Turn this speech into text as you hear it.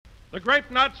The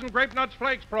Grape Nuts and Grape Nuts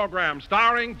Flakes program,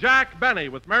 starring Jack Benny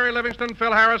with Mary Livingston,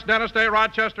 Phil Harris, Dennis Day,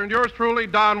 Rochester, and yours truly,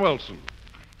 Don Wilson.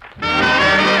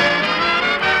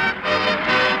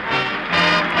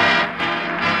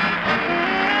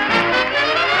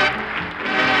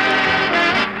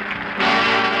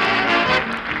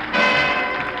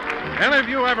 Any of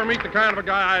you ever meet the kind of a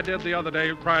guy I did the other day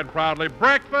who cried proudly,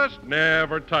 "Breakfast?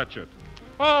 Never touch it."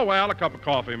 Oh, well, a cup of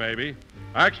coffee, maybe.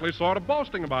 Actually sort of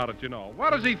boasting about it, you know.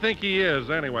 What does he think he is,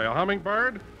 anyway, a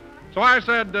hummingbird? So I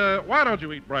said, why don't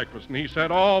you eat breakfast? And he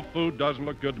said, oh, food doesn't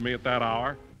look good to me at that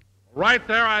hour. Right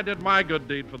there, I did my good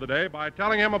deed for the day by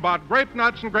telling him about Grape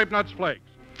Nuts and Grape Nuts Flakes.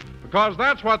 Because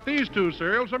that's what these two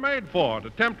cereals are made for, to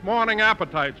tempt morning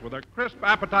appetites with their crisp,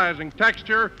 appetizing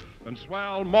texture and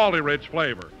swell, malty-rich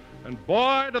flavor. And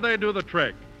boy, do they do the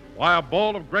trick. Why, a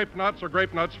bowl of Grape Nuts or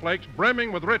Grape Nuts Flakes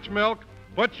brimming with rich milk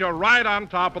puts you right on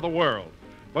top of the world.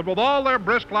 But with all their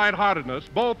brisk lightheartedness,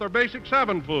 both are basic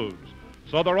 7 foods.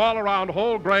 So their all-around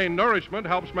whole grain nourishment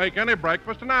helps make any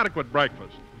breakfast an adequate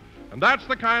breakfast. And that's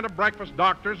the kind of breakfast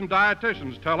doctors and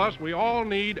dietitians tell us we all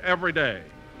need every day.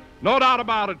 No doubt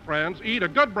about it, friends. Eat a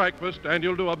good breakfast and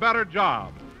you'll do a better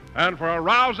job. And for a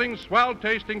rousing,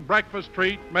 swell-tasting breakfast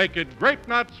treat, make it Grape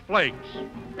Nuts Flakes.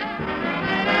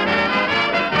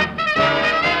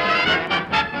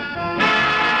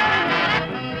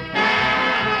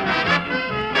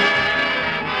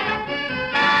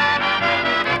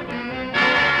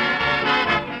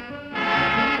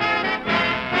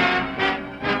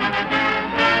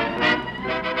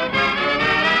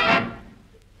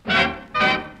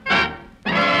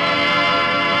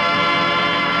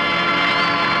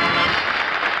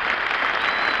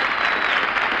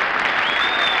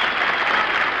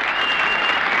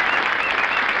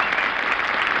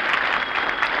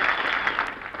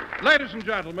 Ladies and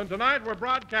gentlemen, tonight we're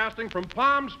broadcasting from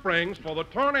Palm Springs for the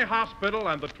Torney Hospital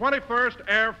and the 21st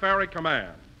Air Ferry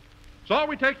Command. So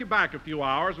we take you back a few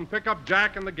hours and pick up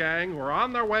Jack and the gang who are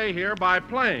on their way here by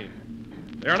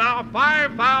plane. They're now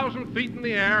 5,000 feet in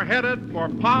the air, headed for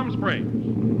Palm Springs.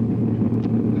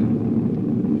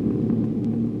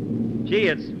 Gee,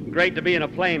 it's great to be in a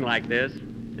plane like this.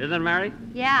 Isn't it, Mary?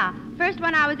 Yeah. First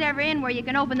one I was ever in where you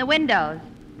can open the windows.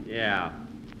 Yeah.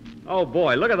 Oh,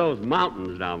 boy, look at those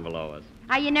mountains down below us.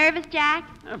 Are you nervous, Jack?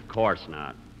 Of course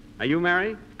not. Are you,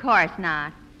 Mary? Of course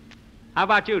not. How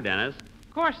about you, Dennis? Of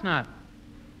course not.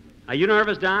 Are you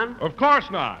nervous, Don? Of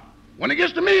course not. When it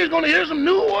gets to me, he's going to hear some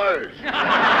new words.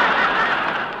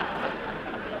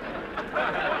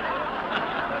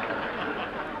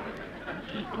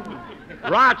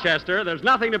 Rochester, there's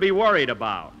nothing to be worried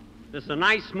about. This is a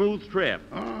nice, smooth trip.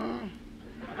 And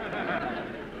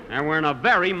we're in a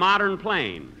very modern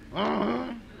plane.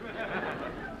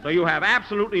 So you have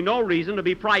absolutely no reason to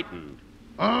be frightened.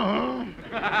 What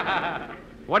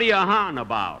are you hahing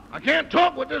about? I can't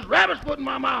talk with this rabbit's foot in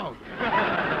my mouth.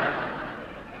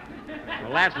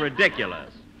 Well, that's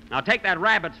ridiculous. Now take that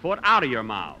rabbit's foot out of your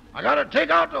mouth. I got to take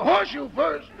out the horseshoe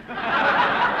first.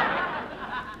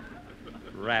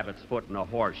 Rabbit's foot and a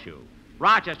horseshoe.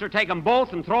 Rochester, take them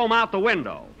both and throw them out the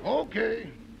window. Okay.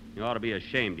 You ought to be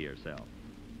ashamed of yourself.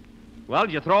 Well,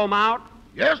 did you throw them out?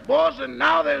 Yes, boss, and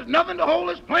now there's nothing to hold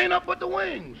this plane up but the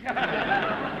wings.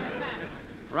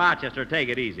 Rochester, take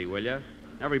it easy, will you?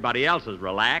 Everybody else is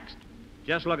relaxed.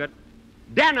 Just look at...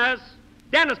 Dennis!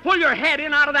 Dennis, pull your head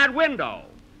in out of that window.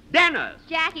 Dennis!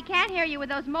 Jack, he can't hear you with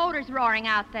those motors roaring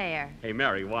out there. Hey,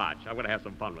 Mary, watch. I'm going to have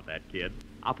some fun with that kid.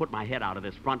 I'll put my head out of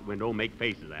this front window and make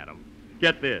faces at him.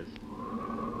 Get this.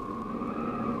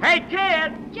 Hey,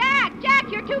 kid!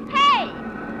 Jack, your toupee!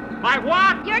 My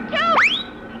what? Your tooth!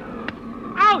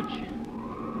 Ouch!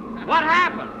 What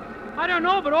happened? I don't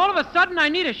know, but all of a sudden I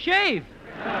need a shave.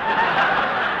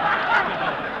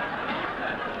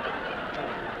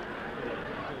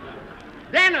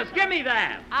 Dennis, give me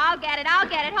that. I'll get it.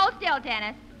 Hold still,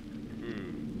 Dennis.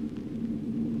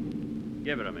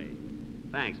 Give it to me.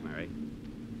 Thanks, Mary.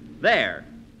 There.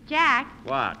 Jack,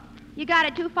 What? you got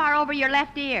it too far over your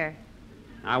left ear.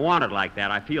 I want it like that.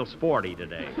 I feel sporty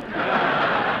today.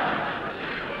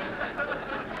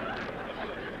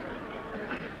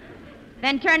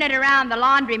 Then turn it around, the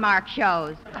laundry mark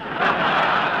shows.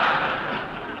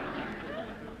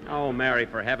 Oh, Mary,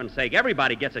 for heaven's sake,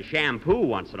 everybody gets a shampoo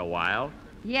once in a while.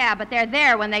 Yeah, but they're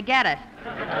there when they get it.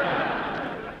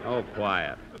 Oh,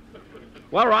 quiet.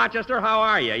 Well, Rochester, how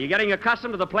are you? You getting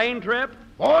accustomed to the plane trip?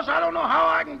 Boss, I don't know how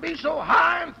I can be so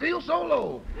high and feel so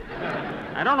low.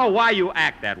 I don't know why you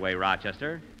act that way,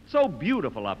 Rochester. So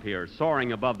beautiful up here,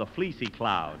 soaring above the fleecy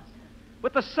clouds,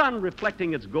 with the sun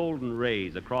reflecting its golden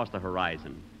rays across the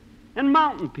horizon, and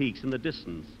mountain peaks in the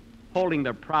distance, holding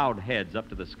their proud heads up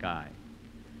to the sky.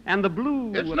 And the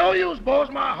blue... It's no use, boss.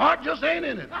 My heart just ain't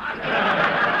in it.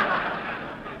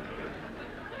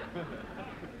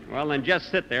 Well, then just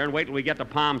sit there and wait till we get to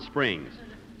Palm Springs.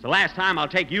 It's the last time I'll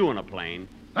take you in a plane.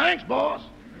 Thanks, boss.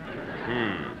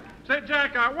 Say,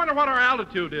 Jack, I wonder what our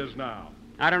altitude is now.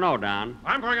 I don't know, Don.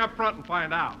 I'm going up front and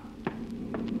find out.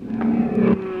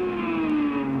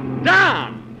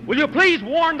 Don, will you please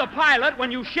warn the pilot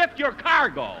when you shift your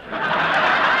cargo?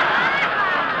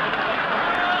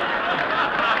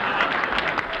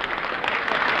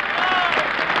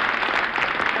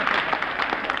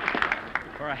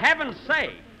 For heaven's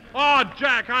sake. Oh,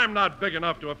 Jack, I'm not big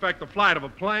enough to affect the flight of a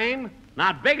plane.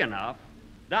 Not big enough?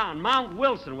 Don, Mount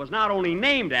Wilson was not only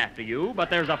named after you, but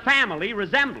there's a family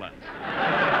resemblance.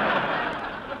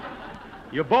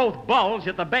 You both bulge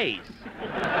at the base.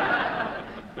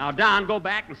 Now, Don, go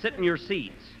back and sit in your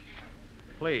seats.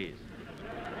 Please.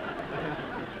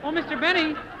 Oh, Mr.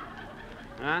 Benny.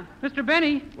 Huh? Mr.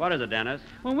 Benny, What is it, Dennis?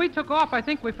 when we took off, I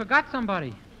think we forgot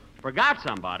somebody. Forgot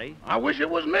somebody? I wish it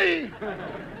was me.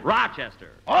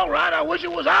 Rochester. All right, I wish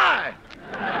it was I.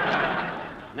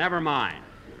 Never mind.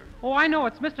 Oh, I know.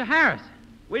 It's Mr. Harris.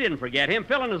 We didn't forget him.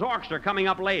 Phil and his orchestra coming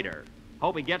up later.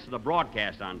 Hope he gets to the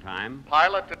broadcast on time.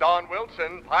 Pilot to Don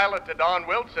Wilson. Pilot to Don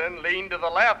Wilson. Lean to the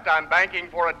left. I'm banking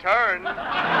for a turn.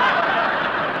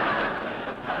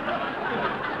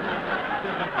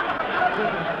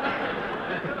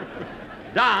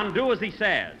 Don, do as he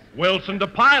says. Wilson to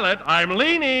pilot, I'm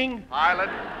leaning. Pilot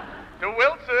to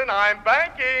Wilson. I'm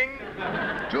banking.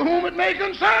 To whom it may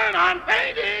concern, I'm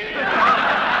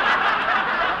fainting.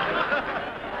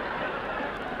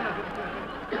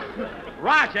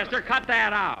 Rochester, cut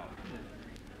that out.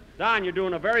 Don, you're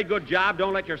doing a very good job.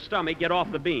 Don't let your stomach get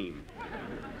off the beam.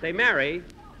 Say, Mary.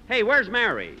 Hey, where's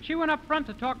Mary? She went up front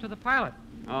to talk to the pilot.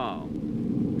 Oh.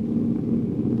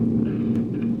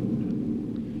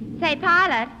 Say,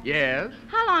 pilot, Yes?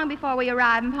 how long before we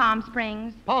arrive in Palm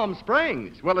Springs? Palm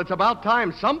Springs. Well, it's about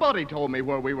time somebody told me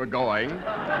where we were going.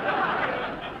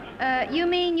 You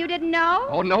mean you didn't know?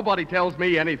 Oh, nobody tells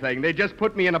me anything. They just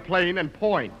put me in a plane and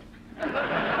point.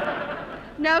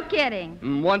 No kidding.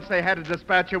 And once they had a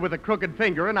dispatcher with a crooked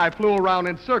finger, and I flew around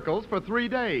in circles for 3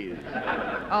 days.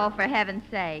 Oh, for heaven's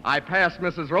sake. I passed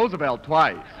Mrs. Roosevelt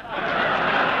twice.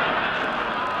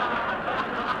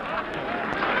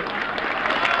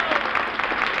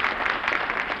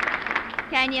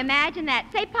 Can you imagine that?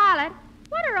 Say, pilot,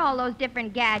 what are all those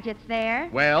different gadgets there?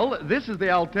 Well, this is the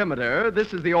altimeter,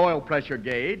 this is the oil pressure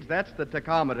gauge, that's the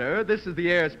tachometer, this is the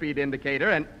airspeed indicator,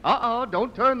 and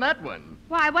don't turn that one.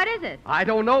 Why, what is it? I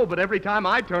don't know, but every time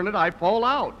I turn it, I fall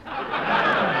out.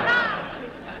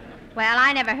 Well,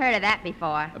 I never heard of that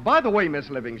before. By the way, Miss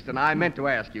Livingston, I meant to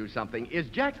ask you something. Is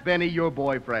Jack Benny your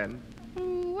boyfriend?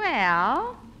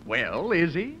 Well, Well,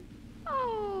 is he?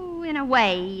 oh, in a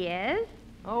way he is.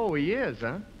 Oh, he is,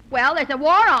 huh? Well, there's a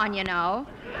war on, you know.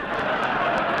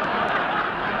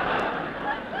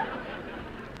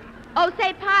 Oh,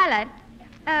 say, pilot,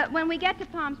 when we get to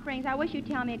Palm Springs, I wish you'd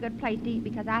tell me a good place to eat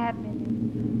because I haven't been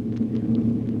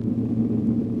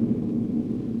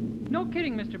No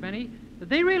kidding, Mr. Benny. Did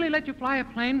they really let you fly a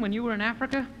plane when you were in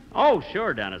Africa? Oh,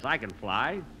 sure, Dennis. I can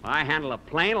fly. I handle a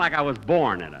plane like I was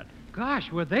born in it.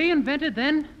 Gosh, were they invented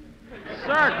then?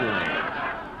 Certainly.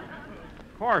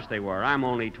 Of course they were. I'm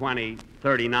only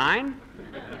 39.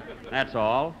 That's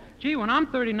all. Gee, when I'm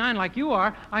 39 like you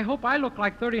are, I hope I look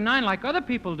like 39 like other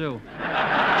people do.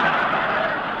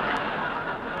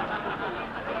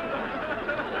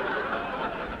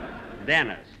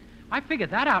 Dennis. I figured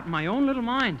that out in my own little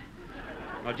mind.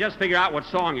 Well, just figure out what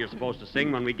song you're supposed to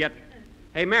sing when we get...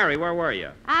 Hey, Mary, where were you?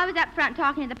 I was up front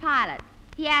talking to the pilot.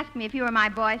 He asked me if you were my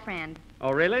boyfriend.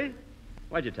 Oh, really?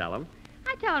 What'd you tell him?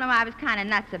 I told him I was kind of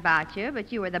nuts about you,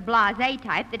 but you were the blasé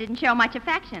type that didn't show much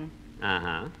affection.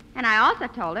 Uh-huh. And I also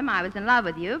told him I was in love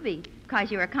with you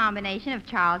because you were a combination of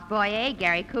Charles Boyer,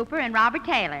 Gary Cooper, and Robert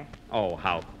Taylor. Oh,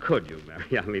 how could you,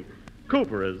 Mary? I mean,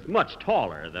 Cooper is much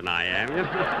taller than I am.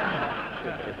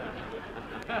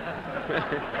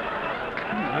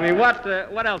 I mean,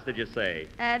 what else did you say?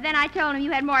 Then I told him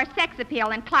you had more sex appeal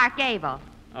than Clark Gable.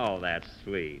 Oh, that's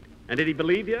sweet. And did he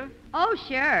believe you? Oh,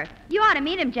 sure. You ought to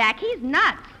meet him, Jack. He's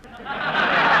nuts.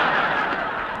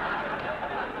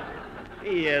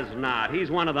 He is not.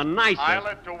 He's one of the nicest.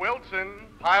 Pilot to Wilson.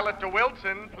 Pilot to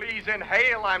Wilson. Please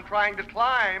inhale. I'm trying to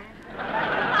climb.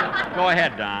 Go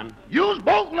ahead, Don. Use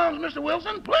both lungs, Mr.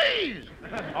 Wilson, please.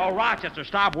 Oh, Rochester,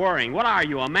 stop worrying. What are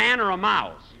you, a man or a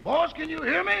mouse? Boss, can you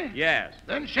hear me? Yes.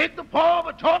 Then shake the paw of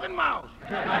a talking mouse.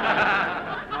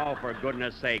 Oh, for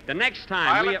goodness sake. The next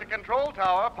time Pilot to control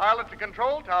tower, pilot to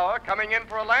control tower, coming in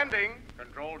for a landing.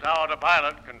 Control tower to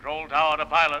pilot, control tower to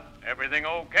pilot. Everything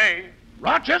okay?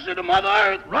 Rochester to Mother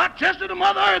Earth, Rochester to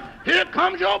Mother Earth. Here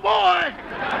comes your boy.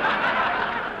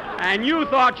 And you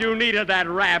thought you needed that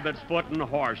rabbit's foot and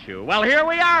horseshoe. Well, here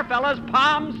we are, fellas.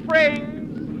 Palm Springs.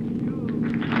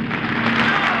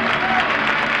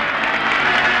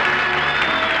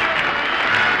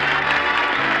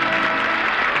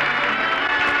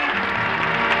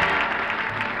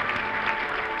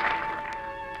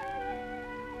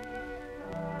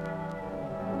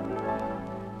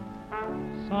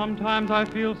 Sometimes I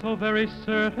feel so very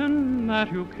certain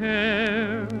that you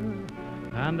care,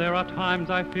 and there are times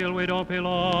I feel we don't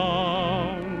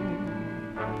belong.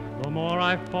 The more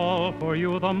I fall for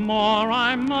you, the more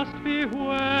I must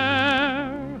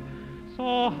beware.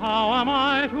 So how am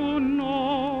I to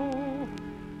know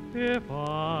if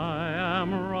I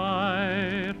am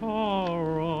right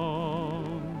or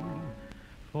wrong?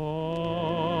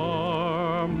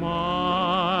 For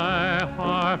my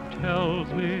heart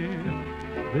tells me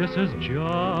this is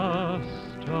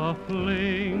just a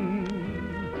fling.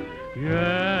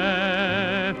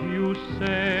 Yet you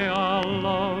say our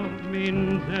love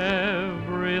means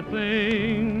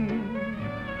everything.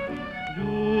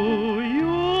 Do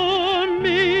you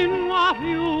mean what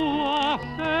you are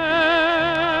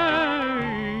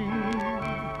saying?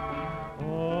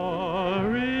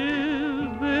 Or is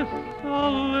this a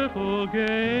little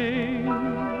game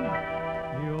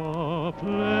you're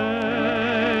playing?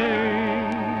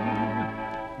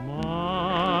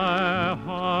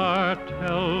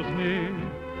 Tells me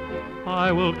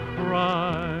I will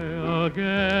cry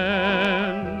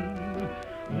again.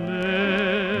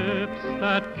 Lips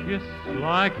that kiss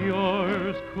like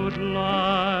yours could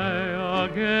lie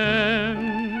again.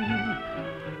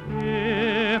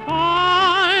 If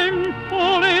I'm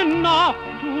full enough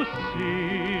to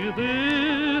see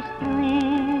this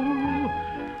through,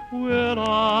 will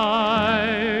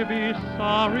I be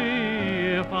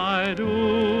sorry if I do?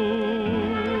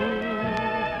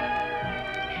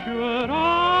 Should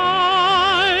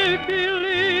I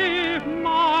believe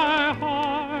my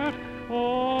heart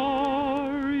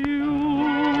or you?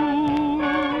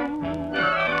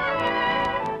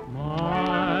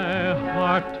 My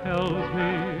heart tells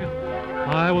me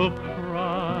I will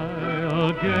cry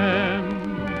again.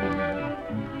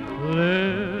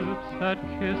 Lips that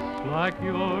kiss like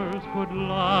yours could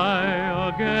lie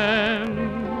again.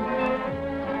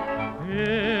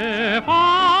 If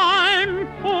I'm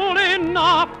full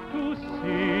enough to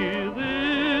see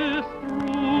this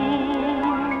through,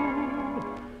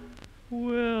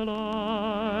 will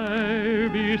I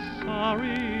be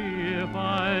sorry if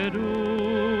I do?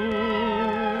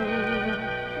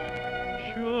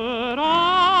 Should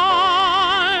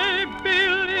I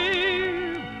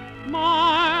believe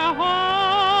my heart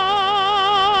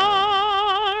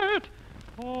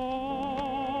or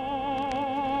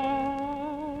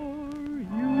you?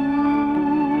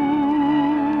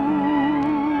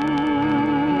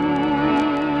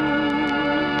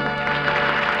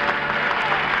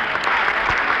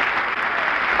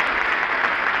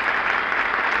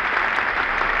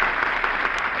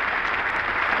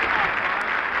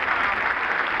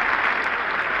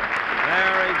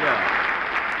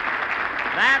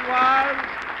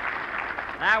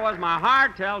 That was My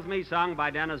Heart Tells Me, sung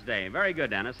by Dennis Day. Very good,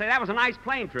 Dennis. Say, that was a nice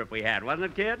plane trip we had, wasn't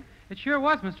it, kid? It sure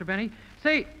was, Mr. Benny.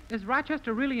 Say, is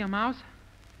Rochester really a mouse?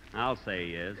 I'll say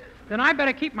he is. Then I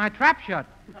better keep my trap shut.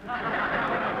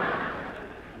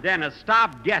 Dennis,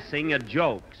 stop guessing at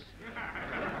jokes.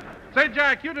 Say,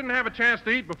 Jack, you didn't have a chance to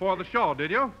eat before the show,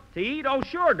 did you? To eat? Oh,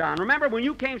 sure, Don. Remember when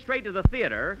you came straight to the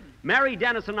theater, Mary,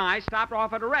 Dennis, and I stopped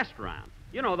off at a restaurant.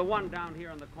 You know, the one down here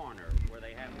on the corner where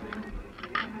they have the...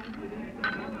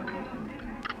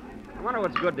 I wonder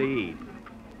what's good to eat.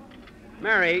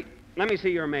 Mary, let me see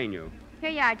your menu. Here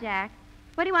you are, Jack.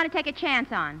 What do you want to take a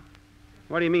chance on?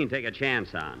 What do you mean, take a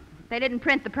chance on? They didn't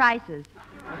print the prices.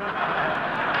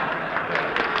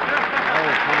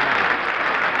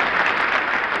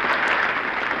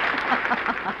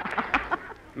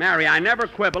 Mary, I never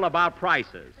quibble about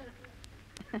prices.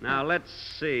 Now, let's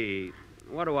see.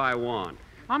 What do I want?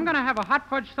 I'm going to have a hot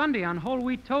fudge sundae on whole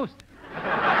wheat toast.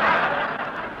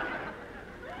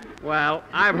 Well,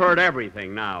 I've heard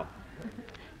everything now.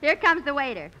 Here comes the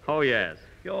waiter. Oh, yes.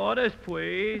 Your orders,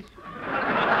 please.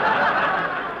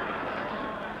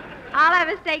 I'll have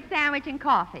a steak sandwich and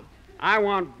coffee. I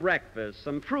want breakfast,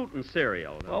 some fruit and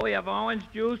cereal. Well, we have orange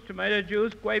juice, tomato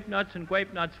juice, grape nuts, and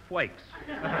grape nuts flakes.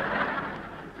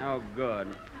 Oh, good.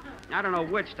 I don't know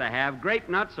which to have, grape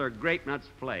nuts or grape nuts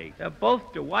flakes. They're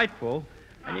both delightful,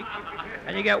 and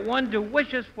you get one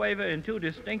delicious flavor in two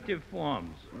distinctive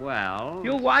forms. Well... If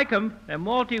you like them, they're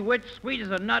malty, rich, sweet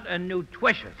as a nut, and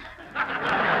nutritious.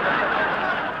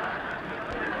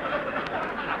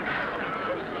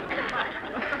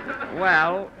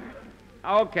 Well,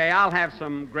 okay, I'll have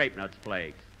some grape nuts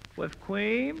flakes. With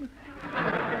cream?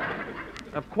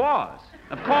 Of course.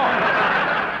 Of course.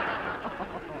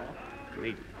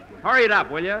 Hurry it up,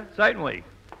 will you? Certainly.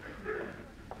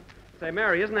 Say,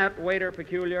 Mary, isn't that waiter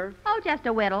peculiar? Oh, just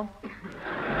a whittle.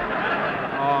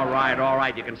 All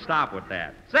right, you can stop with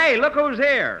that. Say, look who's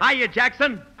here. Hiya,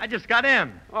 Jackson. I just got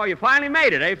in. Oh, you finally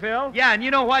made it, eh, Phil? Yeah, and you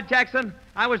know what, Jackson?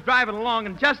 I was driving along,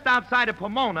 and just outside of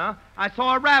Pomona, I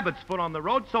saw a rabbit's foot on the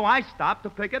road, so I stopped to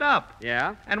pick it up.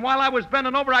 Yeah? And while I was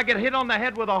bending over, I get hit on the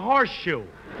head with a horseshoe.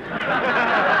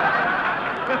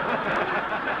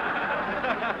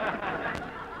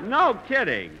 No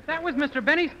kidding. That was Mr.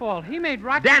 Benny's fault. He made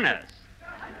Dennis!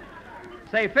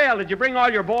 Say, Phil, did you bring all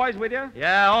your boys with you?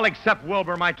 Yeah, all except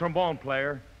Wilbur, my trombone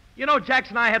player. You know,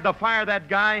 Jackson, I had to fire that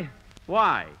guy.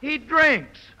 Why? He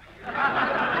drinks.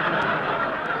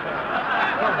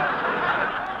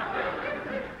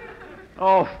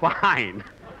 Oh, fine.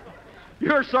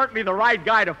 You're certainly the right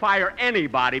guy to fire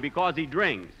anybody because he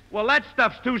drinks. Well, that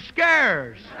stuff's too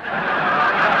scarce.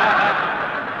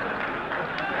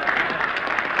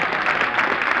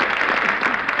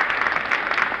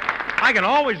 I can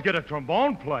always get a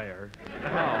trombone player. Oh,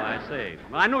 I see.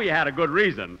 Well, I knew you had a good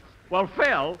reason. Well,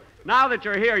 Phil, now that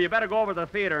you're here, you better go over to the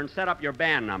theater and set up your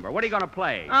band number. What are you going to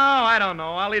play? Oh, I don't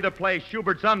know. I'll either play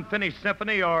Schubert's Unfinished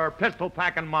Symphony or Pistol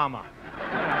Packin' Mama.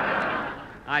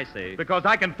 I see. Because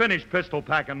I can finish Pistol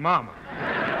Packin' Mama.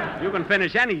 You can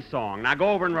finish any song. Now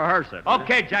go over and rehearse it.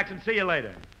 Okay, Jackson. See you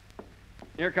later.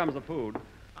 Here comes the food.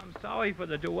 I'm sorry for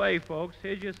the delay, folks.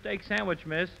 Here's your steak sandwich,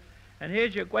 miss. And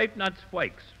here's your grape nuts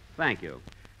flakes. Thank you.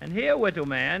 And here, Whittle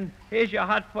Man, here's your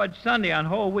hot fudge sundae on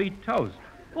whole wheat toast.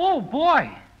 Oh,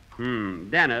 boy.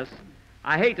 Dennis,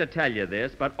 I hate to tell you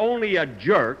this, but only a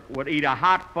jerk would eat a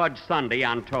hot fudge sundae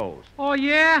on toast. Oh,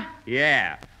 yeah?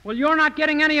 Yeah. Well, you're not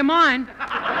getting any of mine.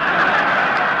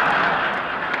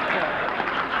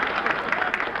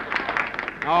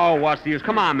 Oh, what's the use?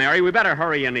 Come on, Mary. We better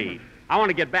hurry and eat. I want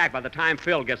to get back by the time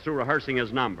Phil gets through rehearsing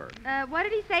his number. What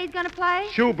did he say he's going to play?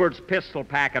 Schubert's Pistol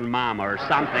Packin' Mama or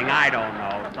something. I don't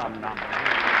know. Some number.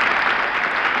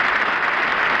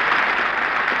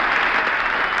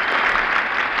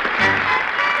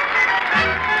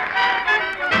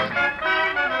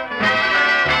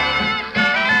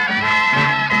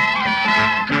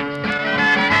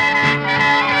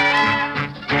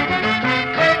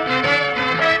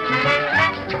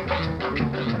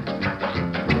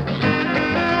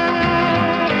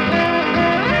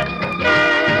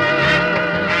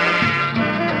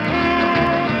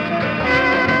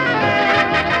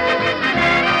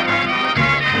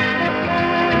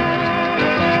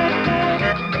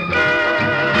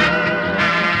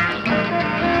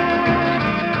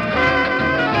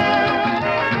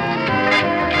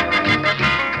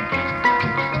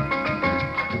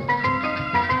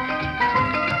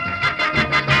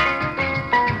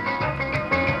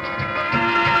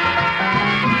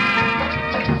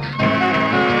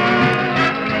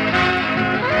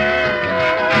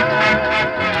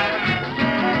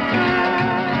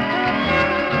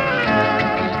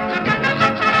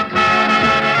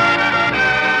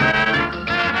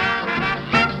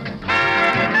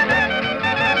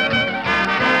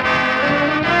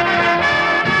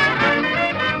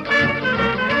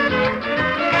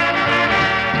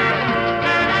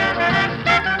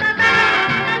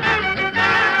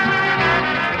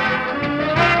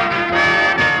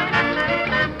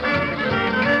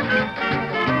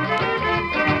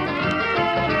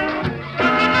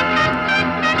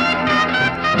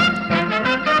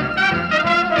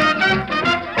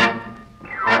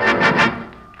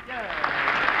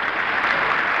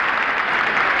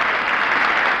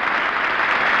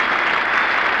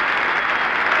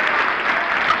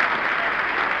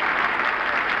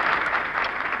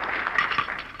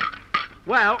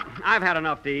 Well, I've had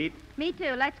enough to eat. Me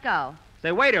too. Let's go.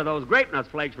 Say, waiter, those grape nuts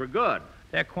flakes were good.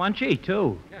 They're crunchy,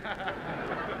 too.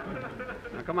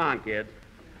 Now, come on, kids.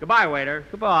 Goodbye, waiter.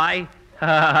 Goodbye.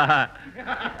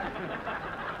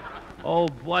 Oh,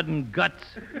 blood and guts.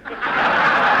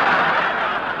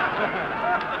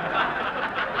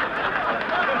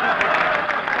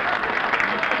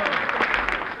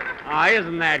 Ah,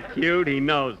 isn't that cute? He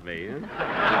knows me.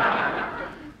 Huh?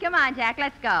 Come Come on, Jack,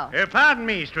 let's go. Pardon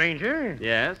me, stranger.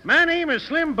 Yes? My name is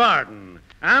Slim Barton.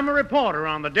 I'm a reporter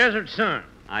on the Desert Sun.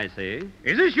 I see.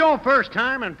 Is this your first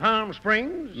time in Palm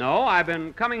Springs? No, I've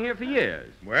been coming here for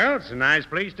years. Well, it's a nice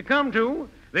place to come to.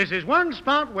 This is one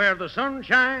spot where the sun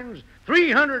shines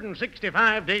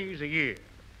 365 days a year.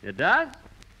 It does?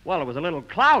 Well, it was a little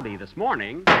cloudy this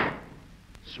morning.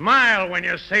 Smile when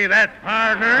you say that,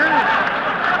 partner.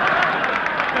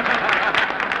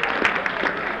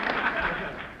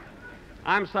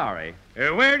 I'm sorry.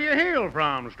 Where do you hail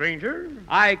from, stranger?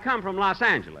 I come from Los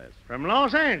Angeles. From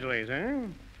Los Angeles, eh?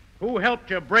 Who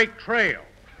helped you break trail?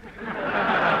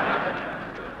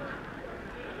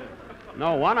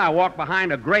 No one. I walked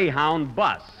behind a Greyhound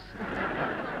bus.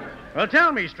 Well,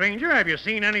 tell me, stranger, have you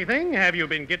seen anything? Have you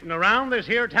been getting around this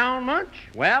here town much?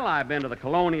 Well, I've been to the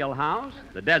Colonial House,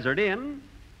 the Desert Inn,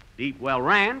 Deep Well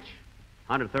Ranch,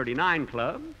 139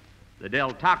 Club, the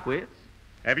Del Taquis.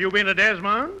 Have you been to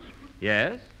Desmond's?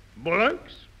 Yes.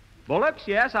 Bullock's? Bullock's,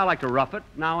 yes. I like to rough it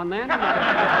now and then.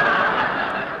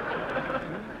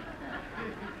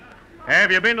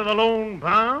 Have you been to the Lone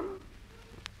Palm?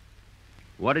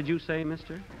 What did you say,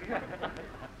 mister?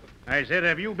 I said,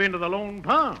 have you been to the Lone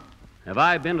Palm? Have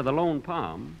I been to the Lone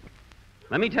Palm?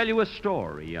 Let me tell you a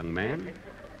story, young man.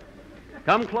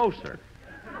 Come closer.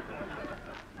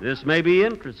 This may be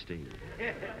interesting.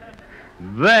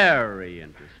 Very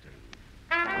interesting.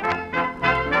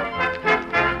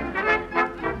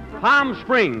 Palm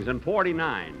Springs in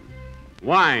 49.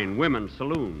 Wine, women,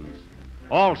 saloons.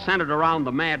 All centered around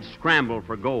the mad scramble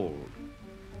for gold.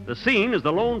 The scene is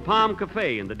the Lone Palm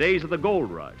Cafe in the days of the gold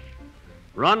rush,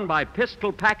 run by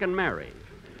Pistol Packin' Mary,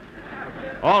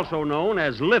 also known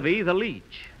as Livy the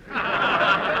Leech.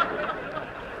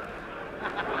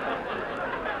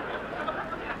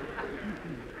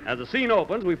 As the scene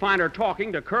opens, we find her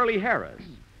talking to Curly Harris,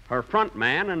 her front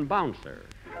man and bouncer.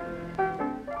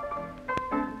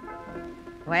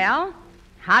 Well,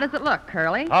 how does it look,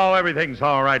 Curly? Oh, everything's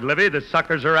all right, Livy. The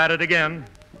suckers are at it again.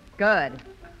 Good.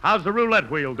 How's the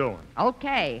roulette wheel doing?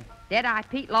 Okay. Dead-Eye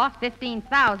Pete lost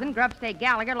 15,000, Grubstake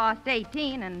Gallagher lost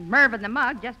 18, and Mervyn the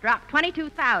Mug just dropped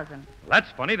 22,000.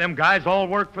 That's funny. Them guys all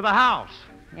work for the house.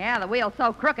 Yeah, the wheel's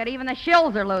so crooked, even the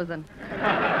shills are losing.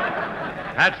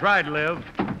 That's right, Liv.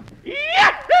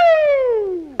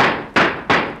 Yahoo!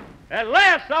 At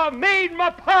last I've made my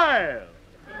pile.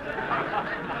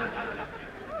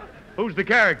 Who's the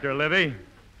character, Livy?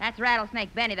 That's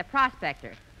Rattlesnake Benny, the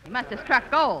prospector. He must have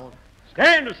struck gold.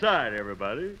 Stand aside,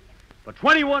 everybody. For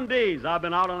 21 days I've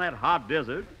been out on that hot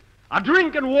desert,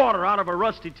 drinking water out of a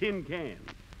rusty tin can,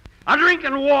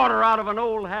 drinking water out of an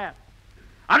old hat,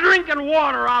 drinking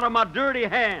water out of my dirty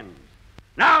hands.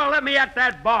 Now let me at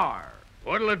that bar.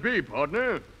 What'll it be,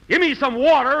 partner? Give me some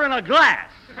water in a glass.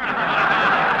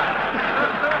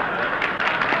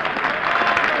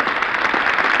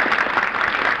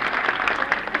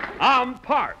 I'm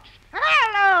parched.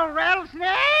 Hello,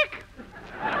 Rattlesnake.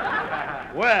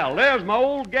 Well, there's my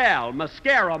old gal,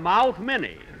 Mascara Mouth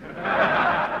Minnie.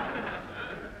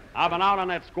 I've been out on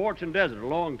that scorching desert a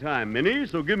long time, Minnie,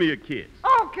 so give me a kiss.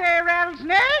 Okay,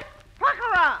 Rattlesnake.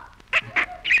 Pucker up.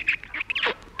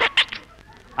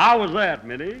 How was that,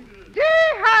 Minnie?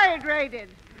 Dehydrated.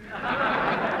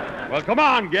 Well, come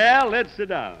on, gal, let's sit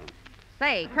down.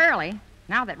 Say, Curly,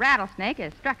 now that Rattlesnake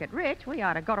has struck it rich, we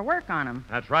ought to go to work on him.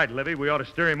 That's right, Livy. We ought to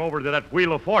steer him over to that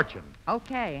Wheel of Fortune.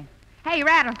 Okay. Hey,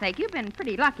 Rattlesnake, you've been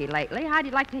pretty lucky lately. How'd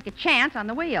you like to take a chance on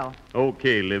the wheel?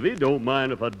 Okay, Livy, don't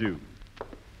mind if I do.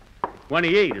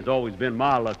 28 has always been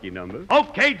my lucky number.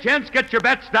 Okay, gents, get your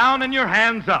bets down and your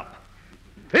hands up.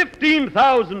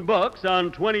 $15,000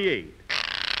 on 28.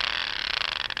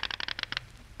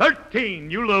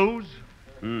 13, you lose.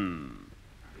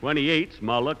 28's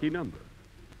my lucky number.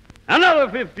 Another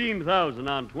 15,000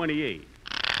 on 28.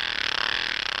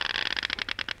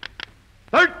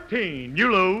 13,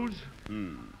 you lose.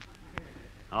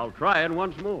 I'll try it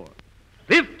once more.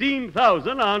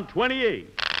 15,000 on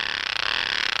 28.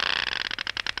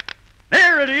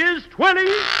 There it is,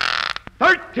 20.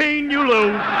 13, you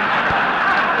lose.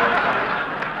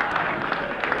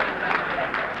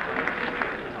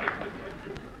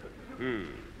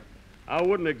 I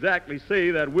wouldn't exactly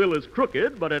say that will is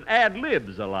crooked, but it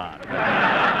ad-libs a lot.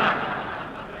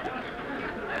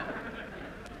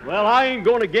 Well, I ain't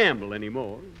going to gamble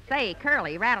anymore. Say,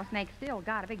 Curly, Rattlesnake's still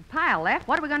got a big pile left.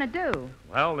 What are we going to do?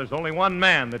 Well, there's only one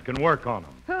man that can work on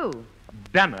him. Who?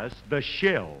 Dennis the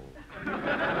Shill.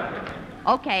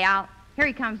 Okay, Here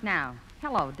he comes now.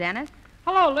 Hello, Dennis.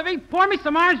 Hello, Livy. Pour me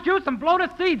some orange juice and blow the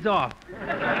seeds off.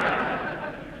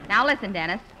 Now listen,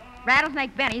 Dennis.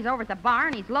 Rattlesnake Benny's over at the bar,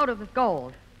 and he's loaded with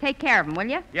gold. Take care of him, will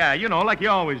you? Yeah, you know, like you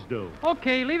always do.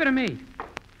 Okay, leave it to me.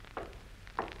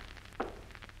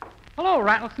 Hello,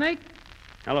 Rattlesnake.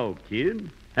 Hello,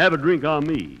 kid. Have a drink on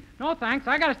me. No, thanks.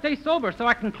 I gotta stay sober so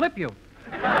I can clip you.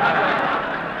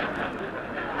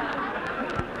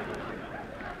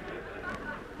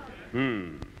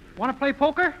 Want to play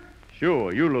poker?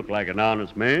 Sure, you look like an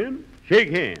honest man.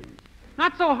 Shake hands.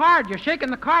 Not so hard. You're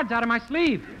shaking the cards out of my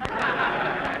sleeve.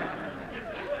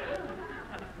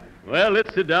 Well,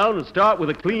 let's sit down and start with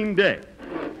a clean deck.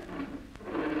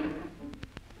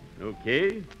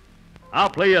 Okay. I'll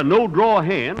play a no-draw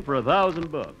hand for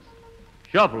 $1,000.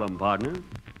 Shuffle 'em, partner.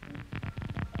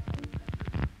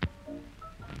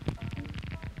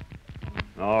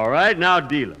 All right, now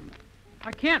deal 'em.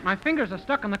 I can't. My fingers are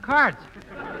stuck on the cards.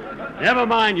 Never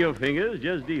mind your fingers,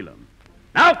 just deal 'em.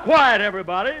 Now quiet,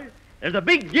 everybody. There's a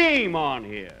big game on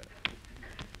here.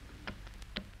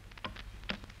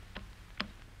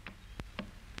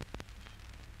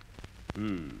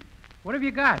 What have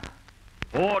you got?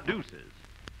 4 deuces.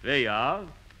 There you are.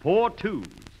 4 twos.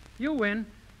 You win.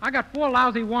 I got 4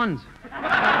 lousy ones.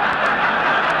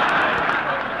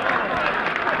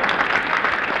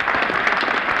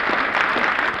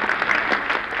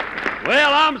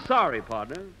 Well, I'm sorry,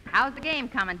 partner. How's the game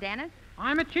coming, Dennis?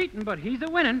 I'm a cheating, but he's a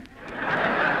winning.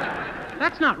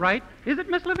 That's not right. Is it,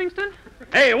 Miss Livingston?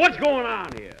 Hey, what's going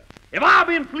on here? If I've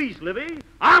been fleeced, Livy,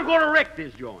 I'm going to wreck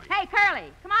this joint. Hey, Curly,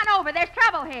 come on over. There's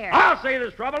trouble here. I'll say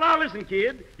there's trouble. Now, listen,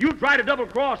 kid. You try to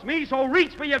double-cross me, so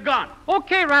reach for your gun.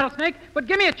 Okay, Rattlesnake, but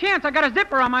give me a chance. I got a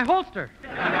zipper on my holster.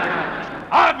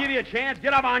 I'll give you a chance.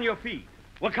 Get up on your feet.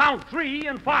 We'll count 3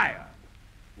 and fire.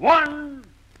 1,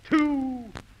 2,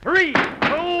 3.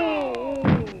 Oh!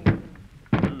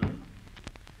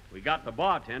 We got the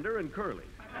bartender and Curly.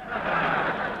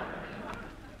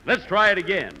 Let's try it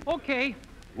again. Okay.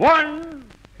 1,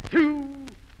 2,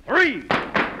 3.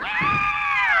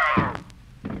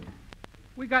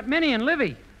 We got Minnie and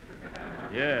Livy.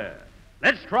 Yeah.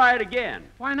 Let's try it again.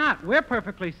 Why not? We're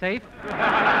perfectly safe.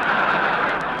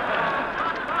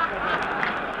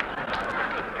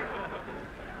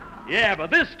 Yeah, but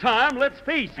this time, let's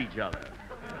face each other.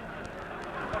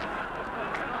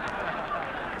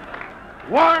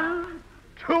 1,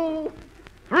 2,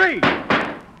 3.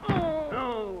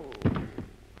 Oh.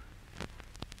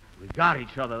 We got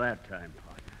each other that time,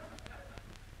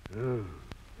 partner.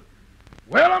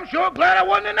 Well, I'm sure glad I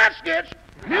wasn't in that sketch.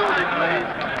 Music, please.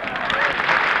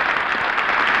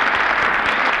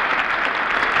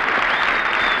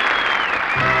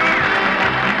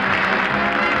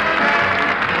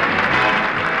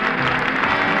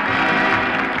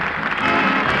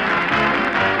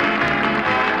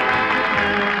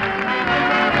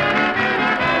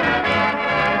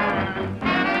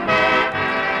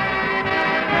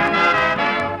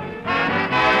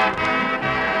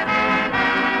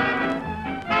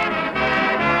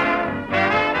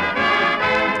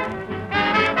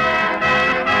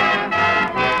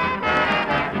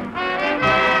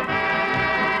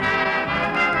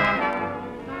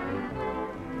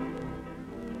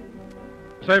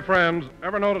 Say, friends,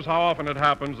 ever notice how often it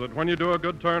happens that when you do a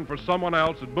good turn for someone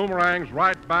else, it boomerangs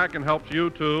right back and helps you,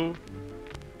 too?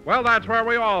 Well, that's where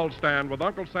we all stand with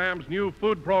Uncle Sam's new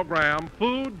food program,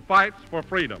 Food Fights for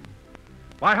Freedom.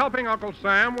 By helping Uncle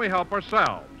Sam, we help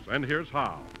ourselves, and here's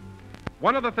how.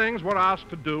 One of the things we're asked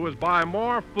to do is buy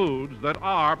more foods that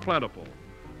are plentiful.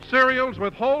 Cereals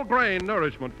with whole grain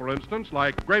nourishment, for instance,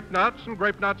 like grape nuts and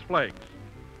grape nuts flakes.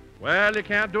 Well, you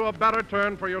can't do a better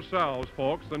turn for yourselves,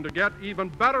 folks, than to get even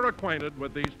better acquainted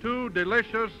with these 2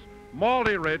 delicious,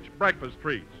 malty-rich breakfast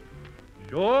treats.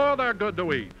 Sure, they're good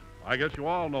to eat. I guess you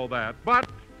all know that. But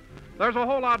there's a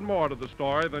whole lot more to the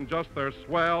story than just their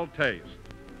swell taste.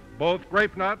 Both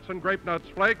grape nuts and grape nuts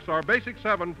flakes are Basic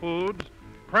 7 foods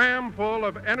crammed full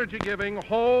of energy-giving,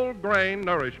 whole-grain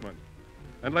nourishment.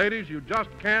 And ladies, you just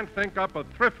can't think up a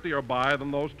thriftier buy than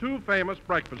those 2 famous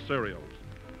breakfast cereals.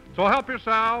 So help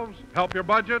yourselves, help your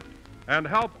budget, and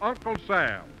help Uncle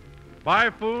Sam. Buy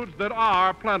foods that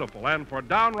are plentiful, and for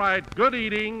downright good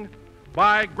eating,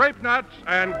 buy grape nuts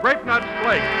and grape nuts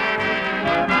flakes.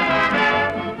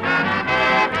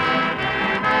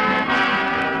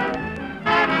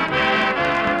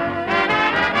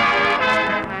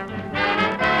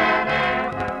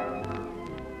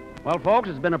 Well, folks,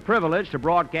 it's been a privilege to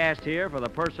broadcast here for the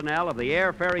personnel of the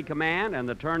Air Ferry Command and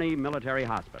the Turney Military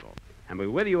Hospital. And we'll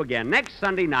be with you again next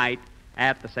Sunday night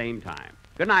at the same time.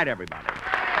 Good night, everybody.